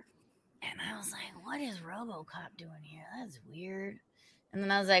armor. And I was like, what is RoboCop doing here? That's weird. And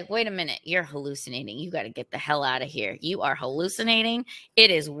then I was like, wait a minute. You're hallucinating. You got to get the hell out of here. You are hallucinating. It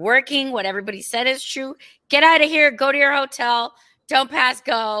is working. What everybody said is true. Get out of here. Go to your hotel. Don't pass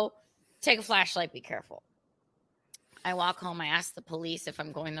go. Take a flashlight. Be careful. I walk home. I ask the police if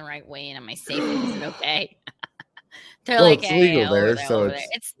I'm going the right way, and am I safe? Is it okay? They're like, it's legal there, so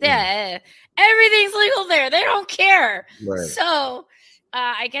it's everything's legal there. They don't care. Right. So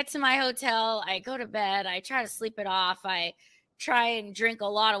I get to my hotel. I go to bed. I try to sleep it off. I try and drink a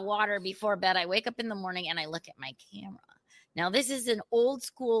lot of water before bed. I wake up in the morning, and I look at my camera. Now, this is an old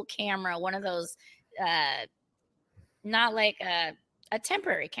school camera, one of those, not like a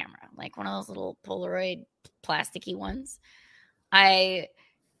temporary camera, like one of those little Polaroid plasticky ones. I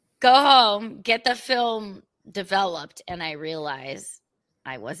go home, get the film developed, and I realize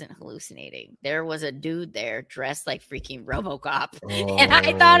I wasn't hallucinating. There was a dude there dressed like freaking RoboCop. And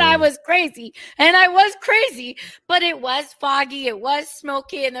I thought I was crazy. And I was crazy, but it was foggy. It was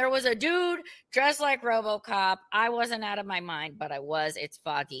smoky. And there was a dude dressed like RoboCop. I wasn't out of my mind, but I was. It's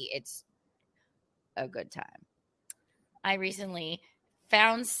foggy. It's a good time. I recently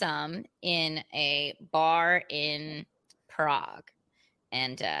found some in a bar in Prague.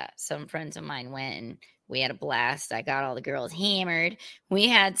 And some friends of mine went, and we had a blast. I got all the girls hammered. We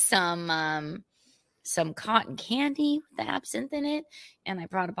had some cotton candy with the absinthe in it, and I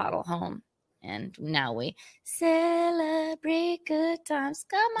brought a bottle home. And now we celebrate good times.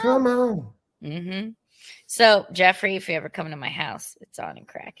 Come on. Mm-hmm. So, Jeffrey, if you ever come to my house, it's on and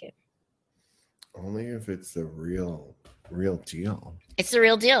cracking. Only if it's the real deal. It's the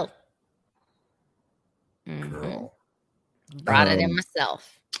real deal. Mm-hmm. Girl. Brought it in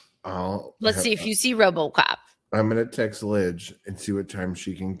myself. Let's see if you see RoboCop. I'm gonna text Lidge and see what time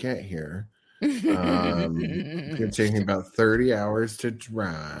she can get here. It's gonna take me about 30 hours to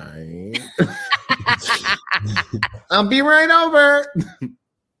drive. I'll be right over.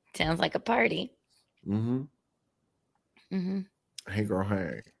 Sounds like a party. Hey girl,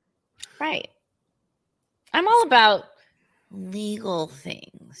 hey. Right. I'm all about legal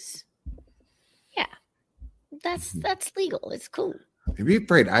things. Yeah. That's legal. It's cool. Be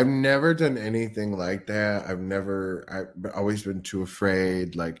afraid. I've never done anything like that. I've always been too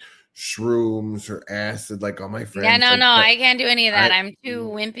afraid. Like shrooms or acid like all my friends. Yeah, no, like, I can't do any of that. I'm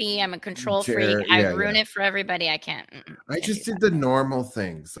too wimpy. I'm a control freak. I ruin it for everybody. I can't. I just did the normal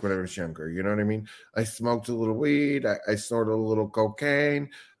things when I was younger. You know what I mean? I smoked a little weed. I snorted a little cocaine.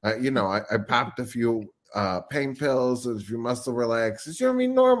 I popped a few pain pills, a few muscle relaxers. You know what I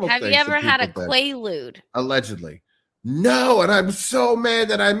mean? Normal things. Have you ever had a Quaalude? Allegedly. No, and I'm so mad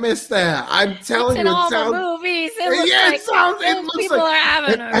that I missed that. I'm telling you, in all the movies. It looks people are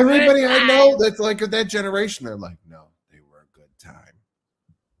having everybody I know that's like of that generation. They're like, no, they were a good time.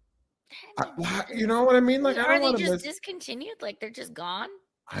 You know what I mean? Like, are they just discontinued? Like, they're just gone?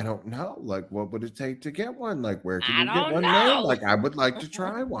 I don't know. Like, what would it take to get one? Like, where can you get one now? Like, I would like to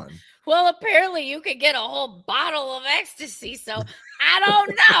try one. Well, apparently you could get a whole bottle of ecstasy. So I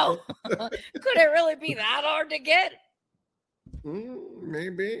don't know. Could it really be that hard to get?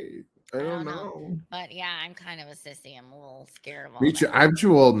 Maybe. I don't know. But yeah, I'm kind of a sissy. I'm a little scared of all Me too. that. I'm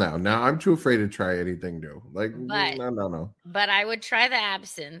too old now. Now I'm too afraid to try anything new. Like, no. But I would try the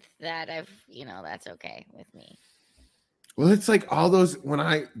absinthe. That's okay with me. Well, it's like all those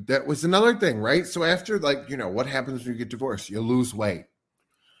that was another thing, right? So after what happens when you get divorced? You lose weight.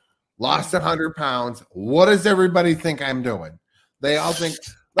 Lost 100 pounds. What does everybody think I'm doing? They all think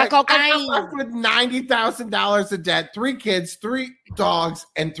I'm left with $90,000 of debt, 3 kids, 3 dogs,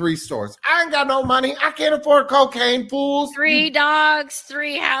 and 3 stores. I ain't got no money. I can't afford cocaine, fools. 3 dogs,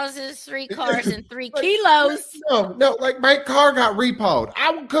 3 houses, 3 cars, and 3 kilos. No, like my car got repoed.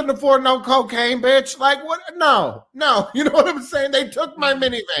 I couldn't afford no cocaine, bitch. Like what? No. You know what I'm saying? They took my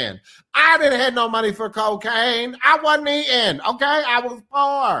minivan. I didn't have no money for cocaine. I wasn't eating. Okay, I was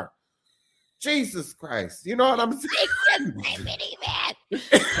poor. Jesus Christ. You know what I'm saying? They took my minivan.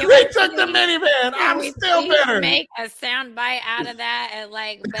 They took the minivan. I'm still bitter. Make a sound bite out of that at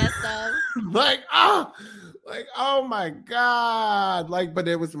best of. Oh my God. But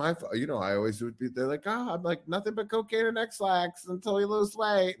it was my fault. I always would be there I'm like nothing but cocaine and X-Lax until you lose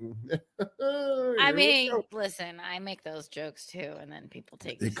weight. I mean, listen, I make those jokes too, and then people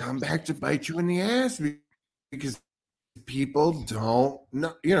they come back to bite you in the ass because people don't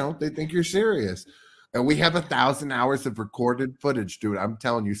know, they think you're serious. And we have 1,000 hours of recorded footage, dude. I'm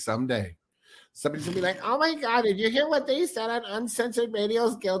telling you, someday somebody's gonna be like, oh my God, did you hear what they said on Uncensored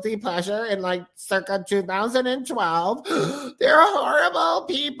Radio's Guilty Pleasure in circa 2012? They're horrible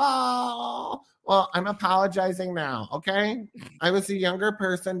people. Well, I'm apologizing now, okay? I was a younger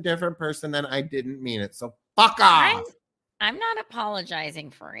person, different person, and I didn't mean it. So fuck off. I'm not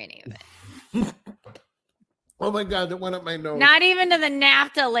apologizing for any of it. Oh my God, that went up my nose. Not even to the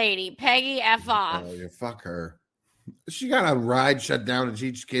NAFTA lady, Peggy F. off. Oh, yeah, fuck her. She got a ride shut down to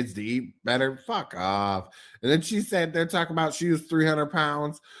teach kids to eat better. Fuck off. And then she said they're talking about she was 300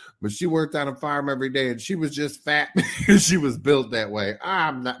 pounds, but she worked on a farm every day and she was just fat because she was built that way.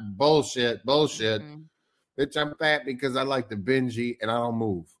 I'm not bullshit. Mm-hmm. Bitch, I'm fat because I like to binge eat and I don't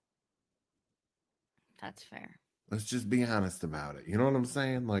move. That's fair. Let's just be honest about it. You know what I'm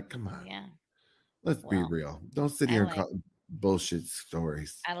saying? Like, come on. Yeah. Let's be real. Don't sit here and call bullshit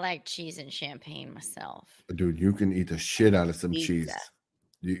stories. I like cheese and champagne myself. Dude, you can eat the shit out of some cheese.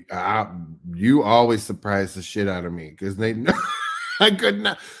 You always surprise the shit out of me because they know I could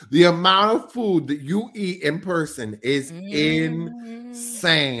not. The amount of food that you eat in person is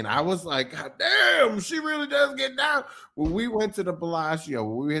insane. I was like, God damn, she really does get down. When we went to the Bellagio,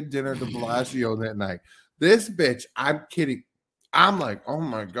 when we had dinner at the Bellagio that night, this bitch, I'm kidding. I'm like, oh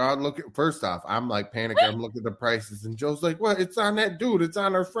my God, first off, I'm like panicking. I'm looking at the prices. And Joe's like, well, it's on that dude. It's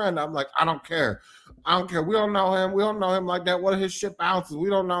on her friend. I'm like, I don't care. We don't know him. We don't know him like that. What are his ship ounces? We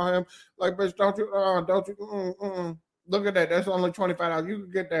don't know him. Like, bitch, don't you. Look at that. That's only $25. You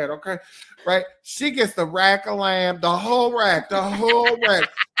can get that, okay? Right? She gets the rack of lamb, the whole rack.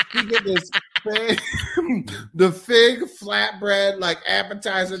 She get this the fig flatbread,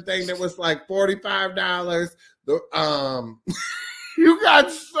 appetizer thing that was $45. You got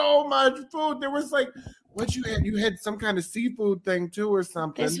so much food. There was what you had? You had some kind of seafood thing too, or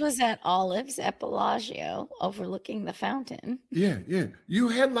something. This was at Olives at Bellagio, overlooking the fountain. Yeah. You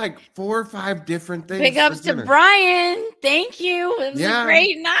had 4 or 5 different things. Big ups to Brian. Thank you. It was a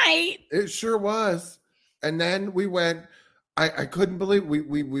great night. It sure was. And then we went. I couldn't believe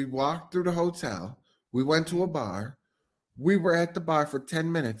we walked through the hotel. We went to a bar. We were at the bar for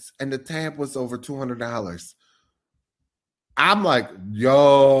 10 minutes, and the tab was over $200. I'm like,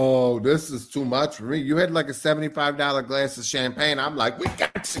 yo, this is too much for me. You had a $75 glass of champagne. I'm like, we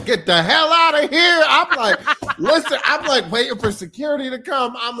got to get the hell out of here. I'm like, listen, I'm waiting for security to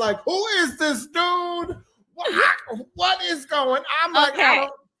come. I'm like, who is this dude? What is going on? I'm okay.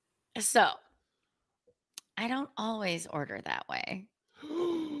 So I don't always order that way.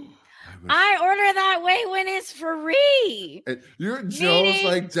 I order that way when it's free. Joe's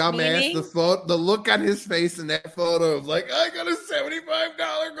like dumbass. The look on his face in that photo of like, I got a $75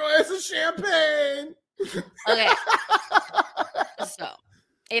 glass of champagne. Okay. So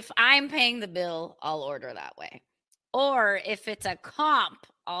if I'm paying the bill, I'll order that way. Or if it's a comp,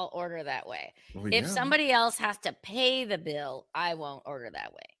 I'll order that way. If somebody else has to pay the bill, I won't order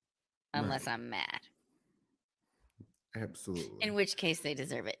that way unless I'm mad. Absolutely. In which case they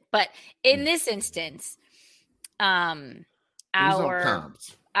deserve it. But in this instance, our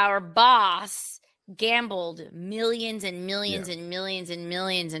boss gambled millions and millions and millions and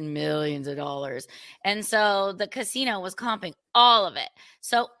millions and millions of dollars. And so the casino was comping all of it.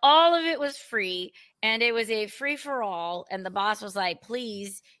 So all of it was free, and it was a free for all. And the boss was like,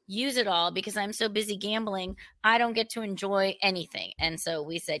 please use it all because I'm so busy gambling. I don't get to enjoy anything. And so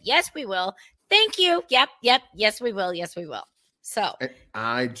we said, yes, we will. Thank you. Yep. Yes, we will. Yes, we will. So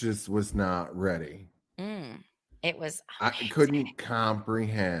I just was not ready. It was. I couldn't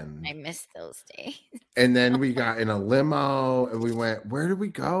comprehend. I missed those days. And then we got in a limo and we went, where did we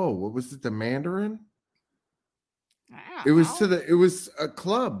go? What was it? The Mandarin? It was a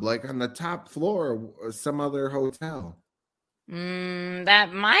club, like on the top floor of some other hotel. That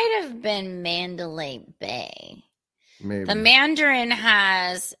might have been Mandalay Bay. Maybe. The Mandarin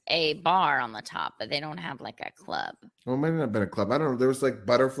has a bar on the top, but they don't have like a club. Well, it might not have been a club. I don't know. There was like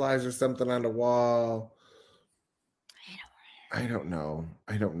butterflies or something on the wall. I don't know.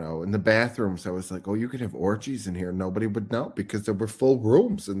 In the bathrooms, I was like, oh, you could have orgies in here. Nobody would know because there were full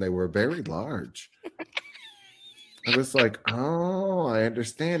rooms and they were very large. I was like, oh, I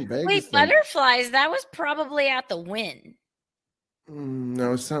understand Vegas. Wait, butterflies? That was probably at the Wynn.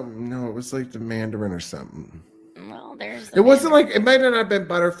 No, it was like the Mandarin or something. Well, it wasn't like, it might not have been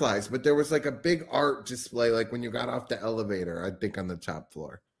butterflies, but there was like a big art display, like when you got off the elevator, I think on the top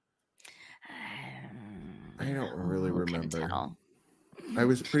floor. I don't really remember. I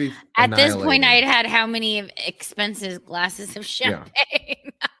was pretty at this point. I'd had how many expensive glasses of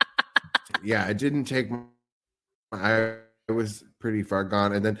champagne? Yeah, I didn't take. I was pretty far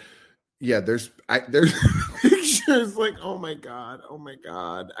gone, and then there's pictures like, oh my god.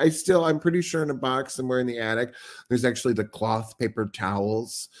 I'm pretty sure in a box somewhere in the attic, there's actually the cloth paper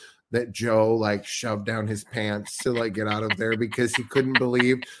towels that Joe like shoved down his pants to like get out of there because he couldn't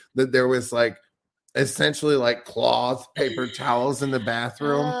believe that there was like essentially like cloth paper towels in the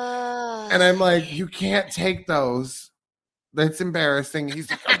bathroom. And I'm like, you can't take those. That's embarrassing. He's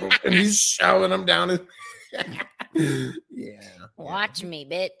like, and he's shoving them down his Watch me,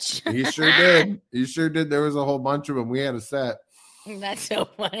 bitch. He sure did. There was a whole bunch of them. We had a set. That's so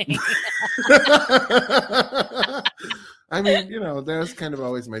funny. I mean, that's kind of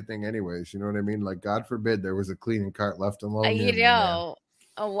always my thing anyways. You know what I mean? Like, God forbid there was a cleaning cart left alone.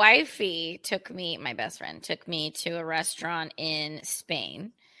 A wifey my best friend took me to a restaurant in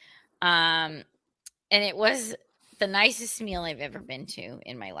Spain. And it was the nicest meal I've ever been to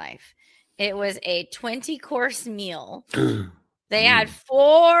in my life. It was a 20-course meal. They had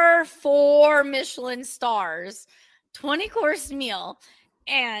four Michelin stars, 20-course meal,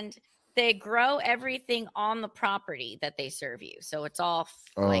 and they grow everything on the property that they serve you. So it's all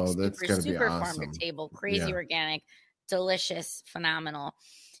like super farm to table, crazy organic, delicious, phenomenal.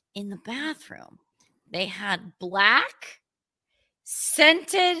 In the bathroom, they had black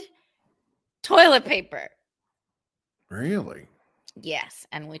scented toilet paper. Really? Yes,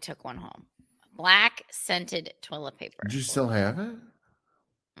 and we took one home. Black scented toilet paper. Did you still have it?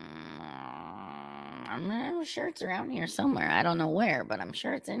 I'm sure it's around here somewhere. I don't know where, but I'm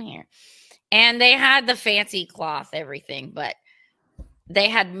sure it's in here. And they had the fancy cloth, everything, but they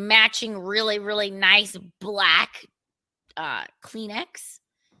had matching really, really nice black Kleenex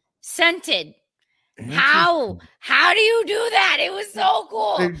scented. How do you do that? It was so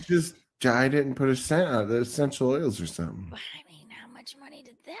cool. They just dyed it and put a scent on the essential oils or something. But I mean, how much money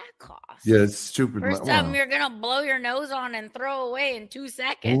did that cost? Yeah, it's stupid. For something you're gonna blow your nose on and throw away in 2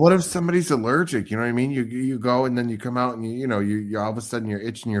 seconds. Well, what if somebody's allergic? You know what I mean? You go and then you come out and you all of a sudden you're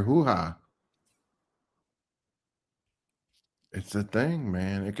itching your hoo-ha. It's a thing,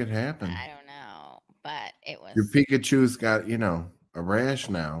 man. It could happen. I don't know, but it was. Your Pikachu's got a rash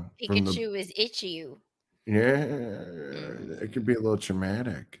now. Pikachu is itchy. Yeah, it could be a little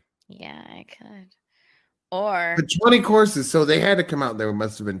traumatic. Yeah, it could. Or the 20 courses, so they had to come out. There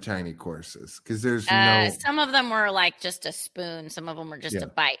must have been tiny courses because there's some of them were like just a spoon. Some of them were just a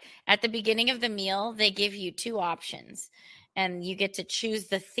bite. At the beginning of the meal, they give you 2 options, and you get to choose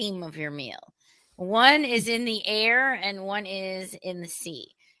the theme of your meal. One is in the air, and one is in the sea.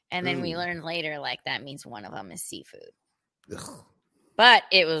 And then we learned later, like that means one of them is seafood. Ugh. But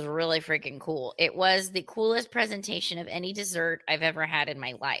it was really freaking cool. It was the coolest presentation of any dessert I've ever had in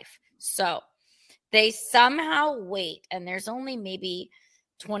my life. So they somehow wait, and there's only maybe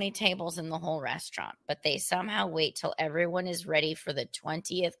 20 tables in the whole restaurant, but they somehow wait till everyone is ready for the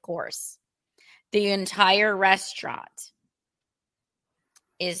 20th course. The entire restaurant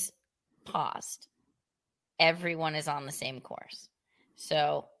is paused. Everyone is on the same course.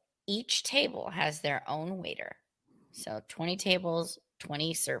 So each table has their own waiter. So 20 tables,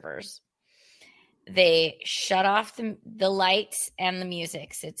 20 servers. They shut off the lights and the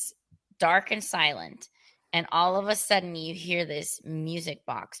music. It's dark and silent. And all of a sudden you hear this music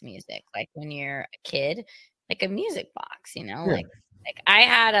box music, like when you're a kid, like a music box, you know, like I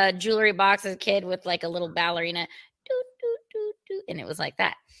had a jewelry box as a kid with like a little ballerina, doo, doo, doo, doo, and it was like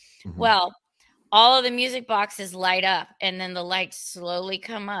that. Mm-hmm. Well, all of the music boxes light up, and then the lights slowly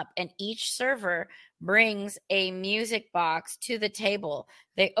come up, and each server brings a music box to the table.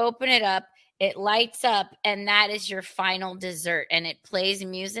 They open it up, it lights up, and that is your final dessert, and it plays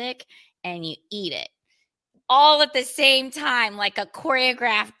music, and you eat it. All at the same time, like a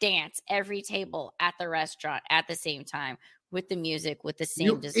choreographed dance, every table at the restaurant at the same time with the music, with the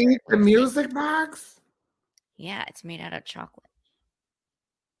same dessert. You eat the music box? Yeah, it's made out of chocolate.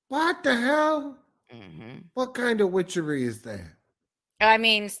 What the hell? Mm-hmm. What kind of witchery is that? I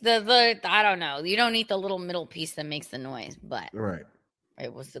mean, the I don't know. You don't eat the little middle piece that makes the noise, but right.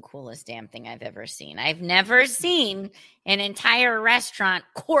 It was the coolest damn thing I've ever seen. I've never seen an entire restaurant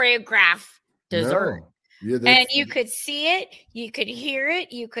choreograph dessert. No. Yeah, and you could see it, you could hear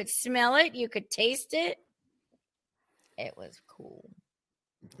it, you could smell it, you could taste it. It was cool.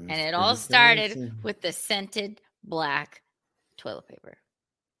 And it all started with the scented black toilet paper.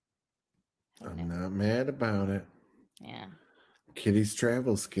 I'm not mad about it. Yeah. Kitty's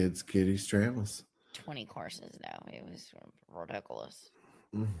Travels, kids. Kitty's Travels. 20 courses, though. It was ridiculous.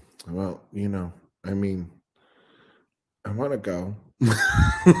 Well, you know, I mean, I want to go.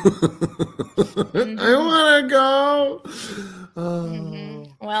 Mm-hmm. I want to go.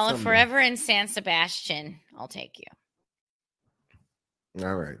 Well, if we're ever in San Sebastian, I'll take you.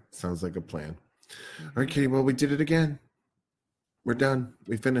 All right. Sounds like a plan. All right, Kitty. Well, we did it again. We're done.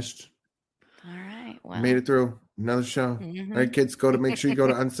 We finished. All right. Well, made it through another show. Mm-hmm. All right, kids, make sure you go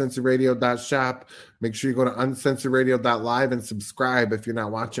to uncensoradio.shop. Make sure you go to uncensoradio.live and subscribe if you're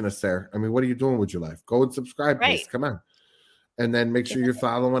not watching us there. I mean, what are you doing with your life? Go and subscribe, please. Come on. And then make sure you're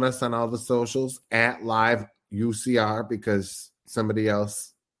following us on all the socials at Live UCR, because somebody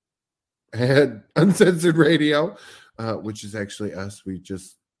else had Uncensored Radio, which is actually us. We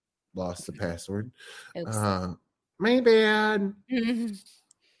just lost the password. My bad.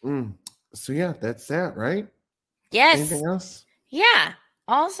 So yeah, that's that, right? Yes. Anything else? Yeah.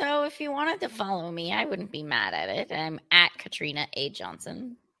 Also, if you wanted to follow me, I wouldn't be mad at it. I'm at Katrina A.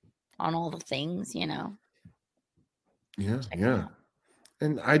 Johnson on all the things, you know. Yeah.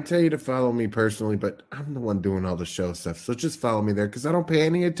 And I'd tell you to follow me personally, but I'm the one doing all the show stuff. So just follow me there, because I don't pay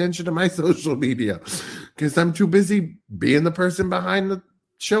any attention to my social media because I'm too busy being the person behind the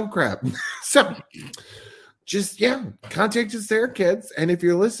show crap. So just, contact us there, kids. And if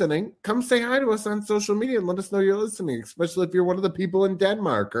you're listening, come say hi to us on social media and let us know you're listening, especially if you're one of the people in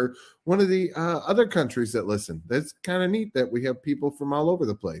Denmark or one of the other countries that listen. That's kind of neat that we have people from all over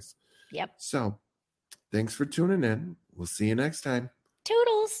the place. Yep. So thanks for tuning in. We'll see you next time.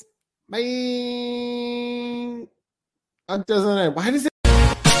 Toodles. Bye. Why does it?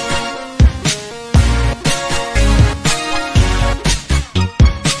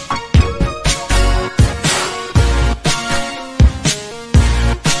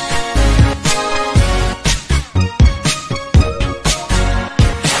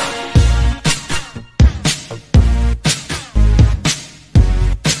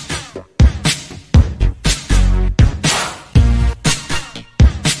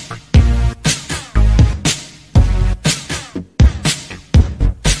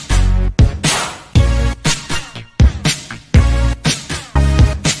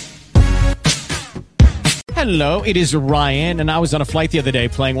 Hello, it is Ryan, and I was on a flight the other day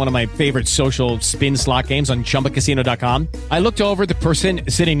playing one of my favorite social spin slot games on ChumbaCasino.com. I looked over at the person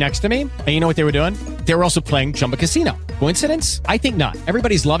sitting next to me, and you know what they were doing? They were also playing Chumba Casino. Coincidence? I think not.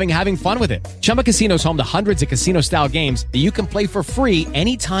 Everybody's loving having fun with it. Chumba Casino is home to hundreds of casino-style games that you can play for free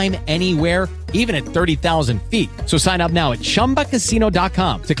anytime, anywhere, even at 30,000 feet. So sign up now at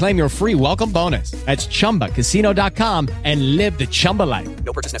ChumbaCasino.com to claim your free welcome bonus. That's ChumbaCasino.com and live the Chumba life.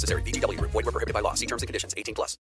 No purchase necessary. VGW. Void where prohibited by law. See terms and conditions. 18+.